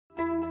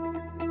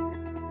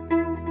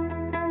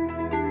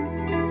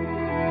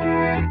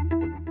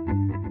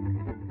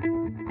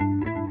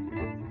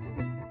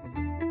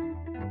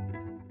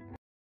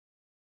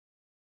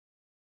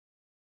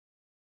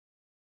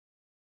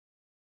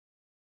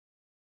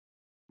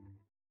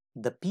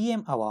The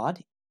PM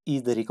award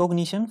is the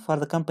recognition for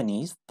the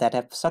companies that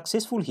have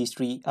successful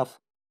history of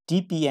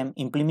TPM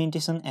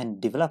implementation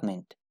and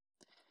development.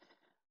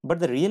 But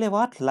the real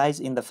award lies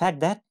in the fact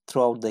that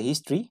throughout the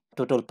history,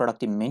 total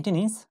productive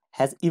maintenance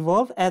has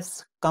evolved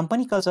as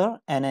company culture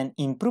and an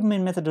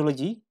improvement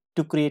methodology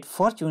to create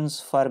fortunes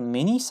for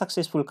many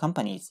successful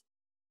companies.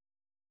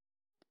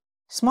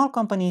 Small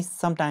companies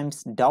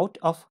sometimes doubt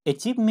of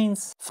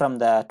achievements from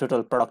the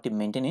total productive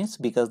maintenance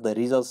because the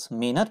results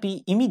may not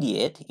be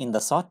immediate in the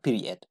short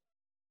period.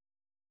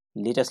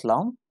 Let us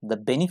learn the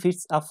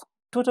benefits of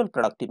total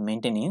productive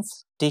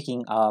maintenance,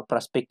 taking a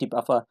perspective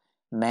of a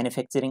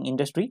manufacturing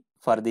industry.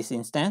 For this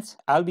instance,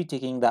 I'll be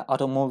taking the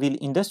automobile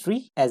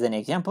industry as an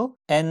example,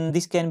 and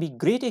this can be a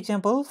great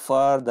example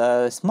for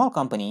the small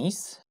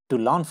companies to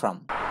learn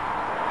from.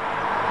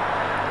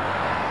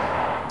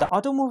 The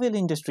automobile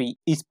industry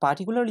is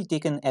particularly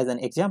taken as an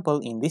example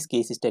in this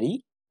case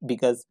study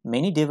because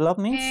many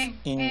developments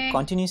in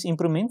continuous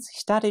improvements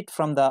started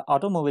from the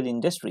automobile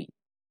industry.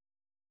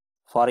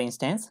 For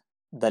instance,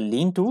 the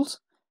lean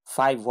tools,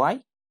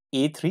 5Y,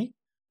 A3,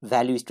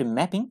 value stream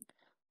mapping,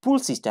 pull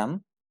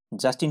system,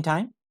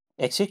 just-in-time,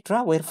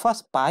 etc. were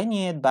first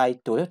pioneered by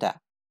Toyota.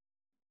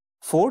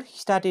 Ford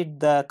started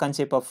the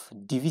concept of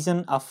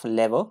division of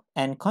labor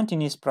and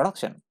continuous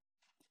production.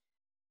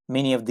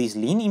 Many of these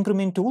lean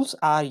improvement tools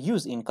are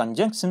used in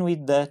conjunction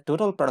with the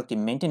total productive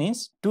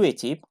maintenance to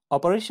achieve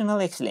operational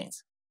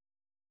excellence.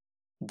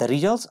 The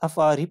results of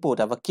a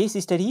report of a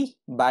case study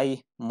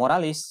by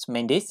Morales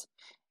Mendez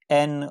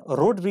and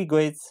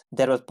Rodriguez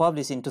that was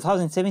published in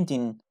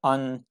 2017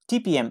 on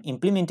TPM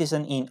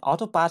implementation in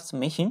auto parts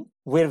machine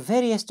were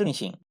very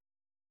astonishing.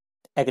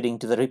 According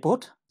to the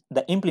report,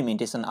 the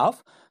implementation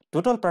of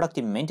total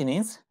productive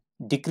maintenance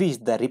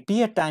decreased the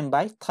repair time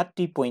by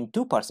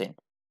 30.2%.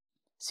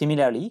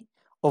 Similarly,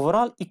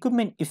 overall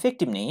equipment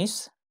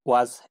effectiveness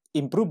was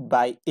improved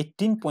by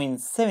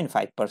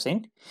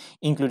 18.75%,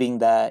 including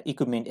the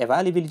equipment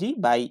availability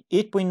by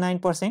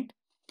 8.9%,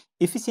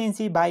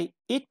 efficiency by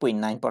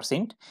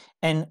 8.9%,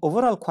 and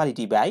overall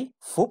quality by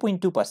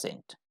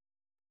 4.2%.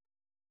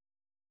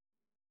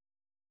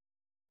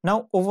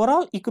 Now,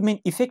 overall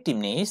equipment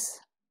effectiveness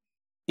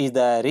is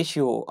the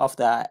ratio of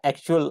the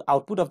actual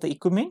output of the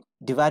equipment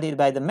divided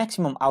by the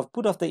maximum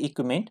output of the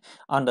equipment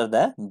under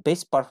the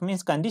best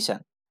performance condition.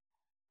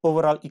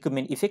 Overall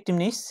equipment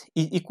effectiveness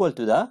is equal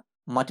to the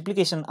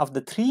multiplication of the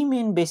three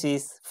main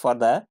bases for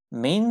the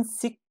main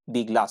 6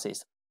 big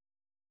losses.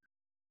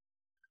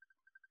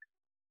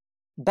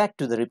 Back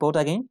to the report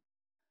again.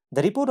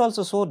 The report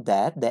also showed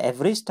that the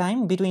average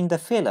time between the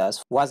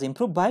failures was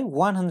improved by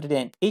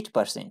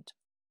 108%.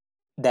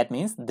 That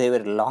means there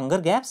were longer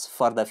gaps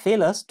for the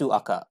failures to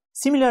occur.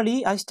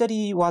 Similarly, a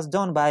study was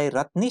done by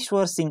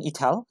Ratneshwar Singh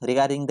et al.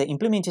 Regarding the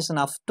implementation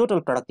of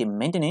total productive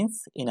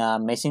maintenance in a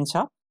machine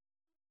shop.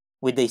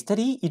 With the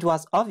study, it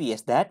was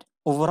obvious that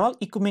overall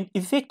equipment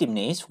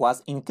effectiveness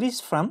was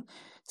increased from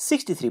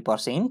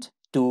 63%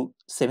 to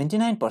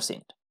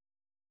 79%.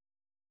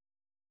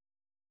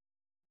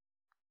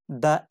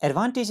 The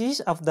advantages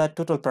of the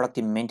total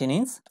productive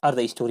maintenance are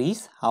the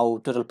stories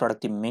how total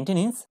productive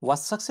maintenance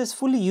was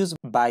successfully used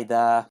by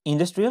the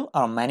industrial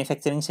or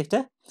manufacturing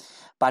sector.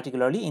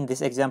 Particularly in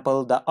this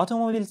example, the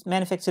automobile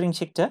manufacturing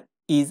sector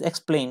is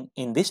explained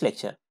in this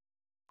lecture.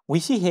 We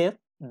see here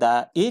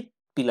the 8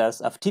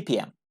 pillars of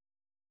TPM.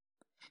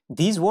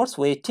 These words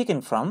were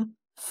taken from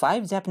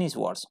 5 Japanese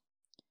words: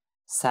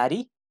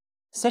 Sari,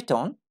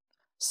 Seton,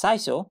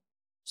 Saiso,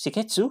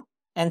 Shiketsu,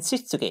 and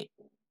Shitsuke.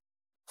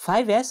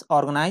 5S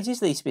organizes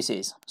the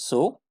species,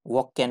 so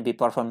work can be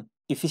performed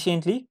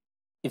efficiently,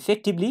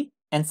 effectively,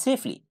 and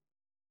safely.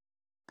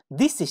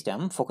 This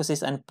system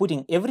focuses on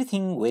putting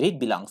everything where it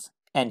belongs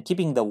and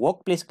keeping the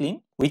workplace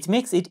clean, which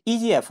makes it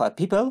easier for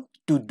people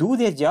to do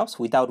their jobs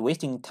without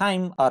wasting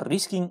time or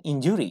risking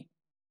injury.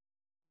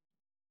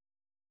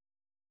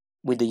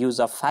 With the use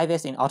of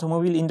 5S in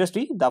automobile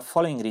industry, the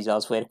following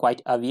results were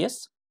quite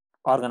obvious: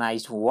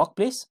 organized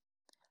workplace,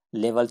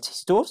 leveled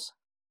stores,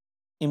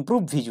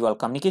 improved visual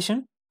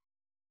communication,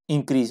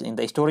 increase in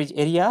the storage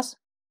areas,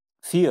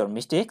 fewer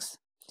mistakes,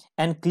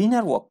 and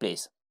cleaner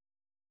workplace.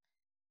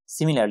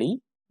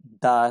 Similarly,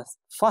 the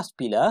first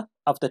pillar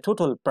of the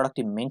total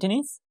productive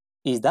maintenance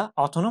is the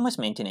autonomous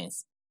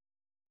maintenance.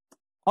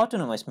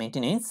 Autonomous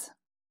maintenance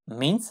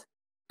means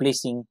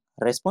placing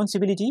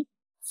responsibility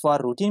for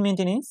routine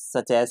maintenance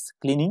such as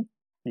cleaning,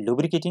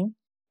 lubricating,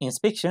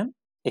 inspection,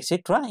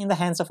 etc. in the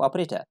hands of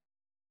operator.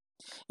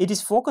 It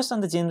is focused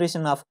on the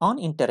generation of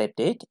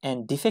uninterrupted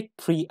and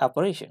defect-free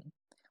operation.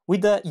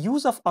 With the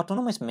use of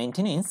autonomous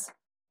maintenance,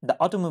 the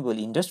automobile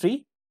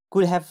industry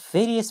could have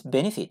various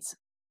benefits.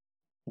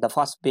 The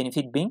first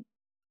benefit being,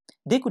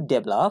 they could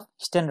develop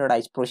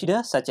standardized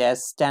procedures such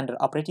as standard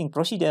operating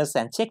procedures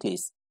and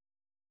checklists.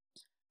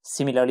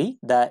 Similarly,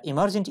 the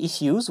emergent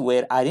issues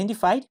were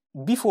identified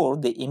before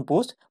they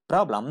imposed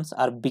problems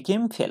or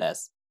became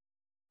failures.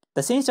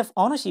 The sense of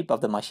ownership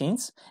of the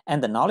machines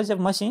and the knowledge of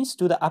machines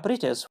to the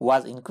operators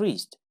was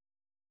increased.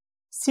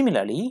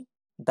 Similarly,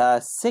 the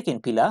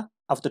second pillar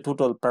of the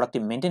total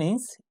productive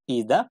maintenance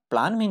is the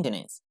planned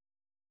maintenance.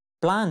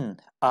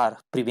 Planned or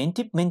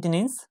preventive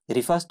maintenance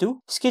refers to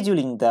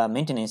scheduling the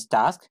maintenance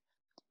task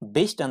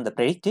based on the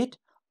predicted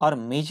or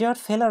measured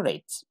failure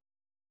rates.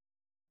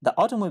 The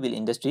automobile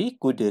industry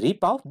could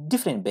reap out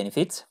different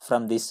benefits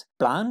from this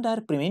planned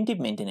or preventive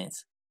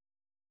maintenance.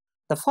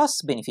 The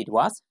first benefit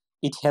was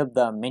it helped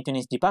the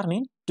maintenance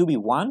department to be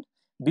warned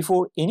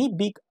before any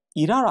big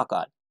error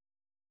occurred.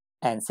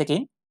 And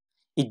second,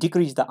 it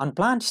decreased the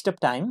unplanned stop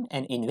time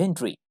and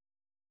inventory.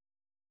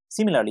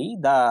 Similarly,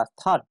 the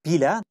third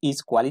pillar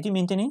is quality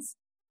maintenance.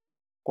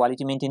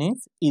 Quality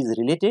maintenance is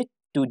related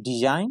to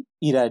design,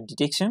 error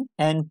detection,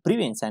 and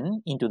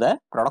prevention into the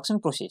production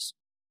process.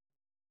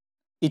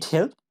 It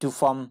helped to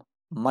form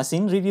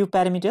machine review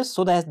parameters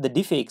so that the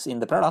defects in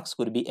the products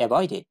could be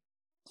avoided.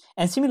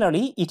 And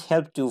similarly, it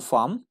helped to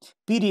form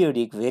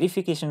periodic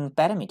verification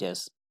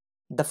parameters.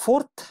 The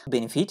fourth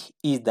benefit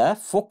is the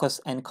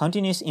focus and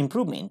continuous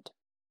improvement.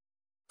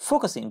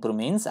 Focus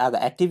improvements are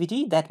the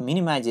activity that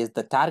minimizes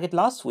the target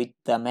loss with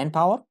the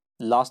manpower,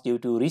 loss due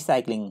to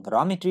recycling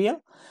raw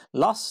material,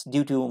 loss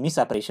due to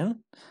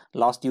misoperation,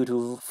 loss due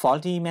to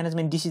faulty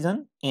management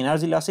decision,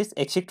 energy losses,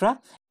 etc.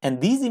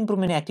 And these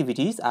improvement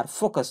activities are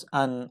focused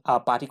on a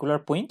particular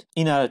point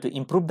in order to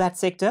improve that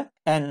sector,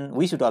 and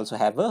we should also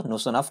have a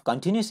notion of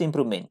continuous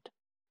improvement.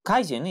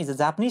 Kaizen is a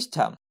Japanese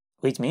term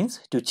which means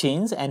to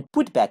change and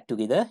put back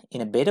together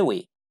in a better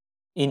way.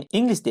 In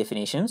English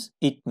definitions,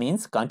 it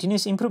means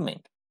continuous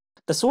improvement.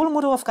 The sole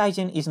motto of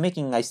Kaizen is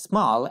making a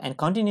small and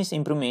continuous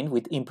improvement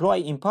with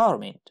employee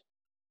empowerment.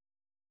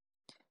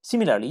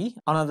 Similarly,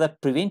 another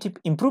preventive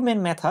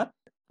improvement method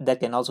that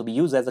can also be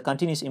used as a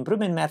continuous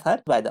improvement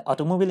method by the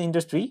automobile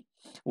industry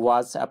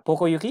was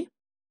Pokoyoki,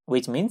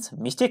 which means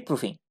mistake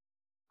proofing.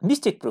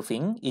 Mistake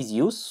proofing is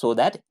used so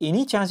that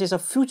any chances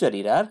of future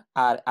error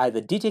are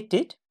either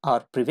detected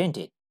or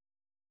prevented.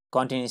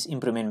 Continuous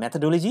improvement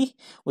methodology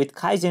with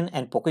Kaizen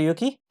and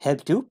Pokoyoki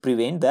help to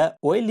prevent the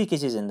oil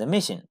leakages in the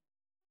machine.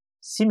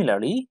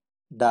 Similarly,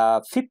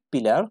 the fifth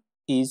pillar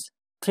is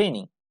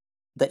training.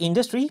 The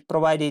industry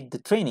provided the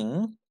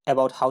training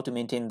about how to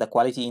maintain the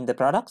quality in the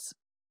products.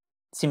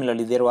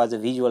 Similarly, there was a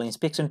visual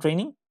inspection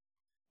training.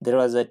 There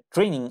was a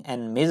training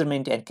and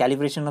measurement and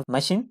calibration of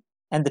machine.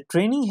 And the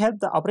training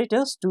helped the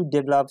operators to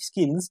develop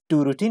skills to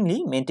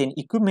routinely maintain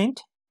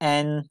equipment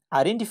and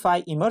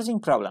identify emerging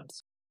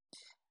problems.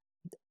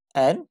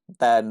 And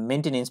the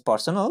maintenance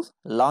personnel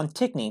learned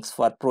techniques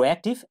for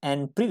proactive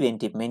and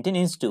preventive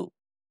maintenance too.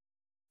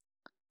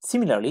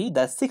 Similarly,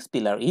 the sixth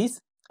pillar is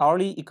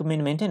early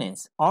equipment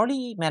maintenance.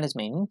 Early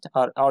management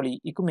or early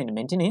equipment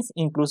maintenance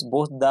includes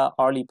both the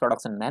early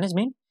production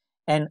management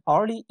and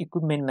early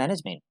equipment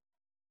management.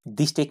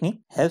 This technique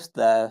helps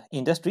the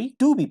industry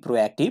to be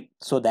proactive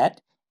so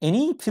that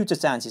any future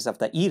chances of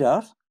the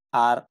error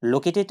are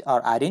located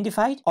or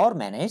identified or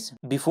managed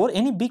before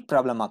any big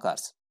problem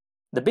occurs.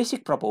 The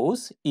basic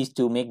purpose is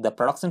to make the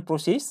production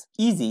process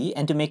easy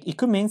and to make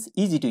equipments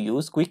easy to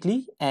use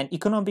quickly and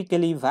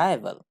economically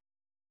viable.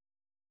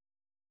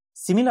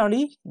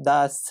 Similarly,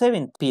 the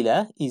seventh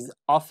pillar is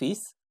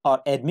office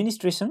or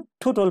administration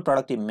total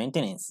productive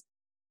maintenance.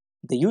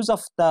 The use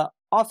of the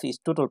office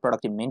total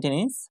productive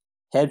maintenance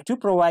helped to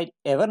provide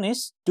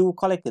awareness to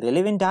collect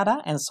relevant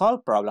data and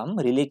solve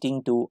problems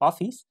relating to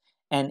office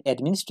and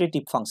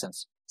administrative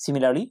functions.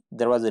 Similarly,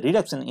 there was a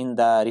reduction in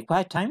the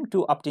required time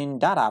to obtain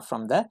data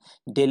from the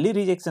daily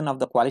rejection of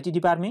the quality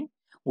department,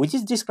 which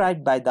is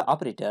described by the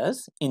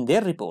operators in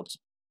their reports.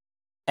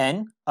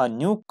 And a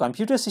new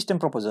computer system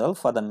proposal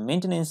for the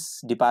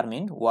maintenance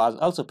department was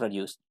also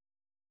produced.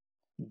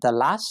 The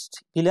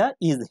last pillar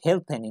is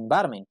health and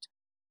environment.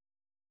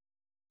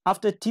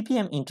 After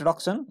TPM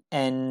introduction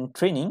and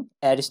training,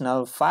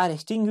 additional fire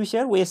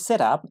extinguishers were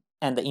set up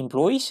and the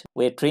employees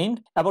were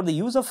trained about the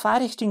use of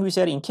fire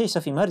extinguisher in case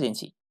of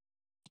emergency.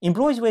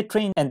 Employees were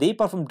trained and they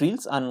performed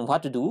drills on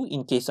what to do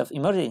in case of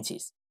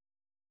emergencies.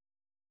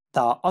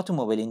 The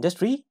automobile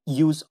industry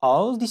used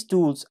all these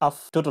tools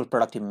of total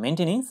productive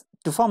maintenance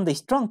to form the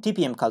strong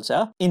TPM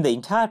culture in the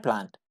entire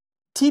plant.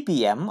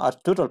 TPM or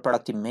total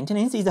productive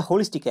maintenance is a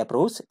holistic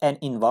approach and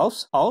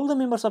involves all the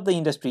members of the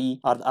industry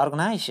or the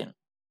organization.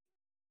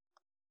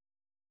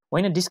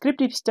 When a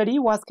descriptive study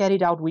was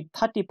carried out with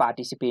 30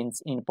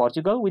 participants in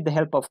Portugal with the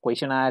help of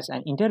questionnaires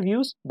and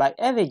interviews by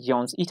Eve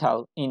Jones et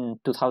al. In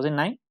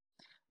 2009,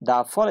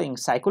 the following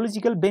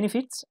psychological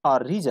benefits or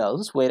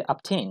results were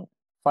obtained.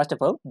 First of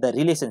all, the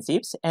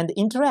relationships and the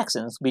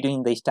interactions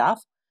between the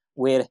staff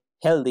were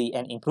healthy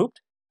and improved.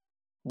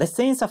 The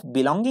sense of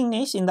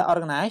belongingness in the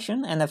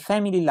organization and a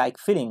family-like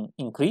feeling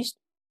increased.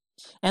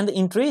 And the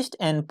interest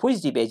and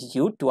positive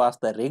attitude towards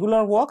the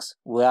regular works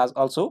was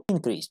also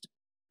increased.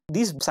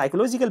 These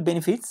psychological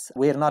benefits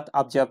were not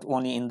observed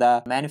only in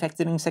the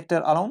manufacturing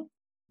sector alone.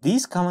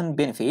 These common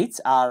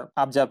benefits are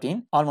observed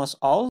in almost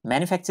all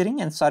manufacturing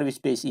and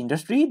service-based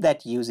industry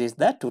that uses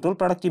the total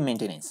productive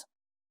maintenance.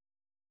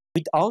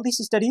 With all these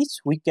studies,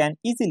 we can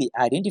easily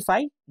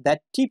identify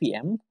that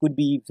TPM could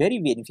be very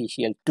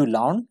beneficial to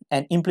learn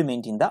and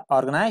implement in the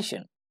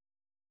organization.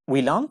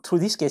 We learned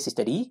through this case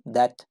study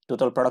that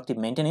total productive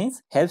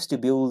maintenance helps to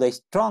build a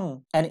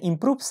strong and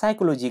improved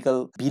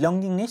psychological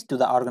belongingness to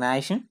the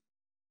organization.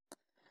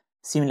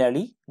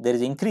 Similarly, there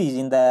is increase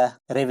in the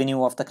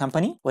revenue of the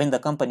company when the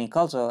company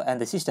culture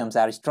and the systems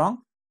are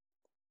strong.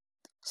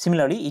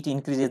 Similarly, it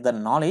increases the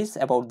knowledge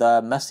about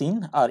the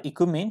machine or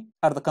equipment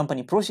or the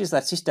company process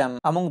or system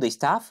among the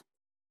staff.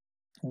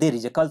 There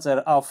is a culture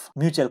of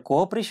mutual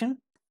cooperation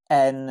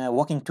and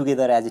working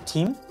together as a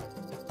team.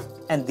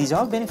 And these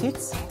all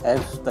benefits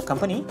help the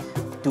company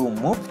to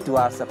move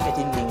towards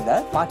attaining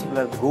the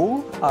particular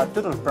goal or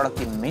total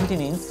productive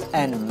maintenance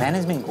and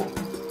management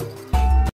goal.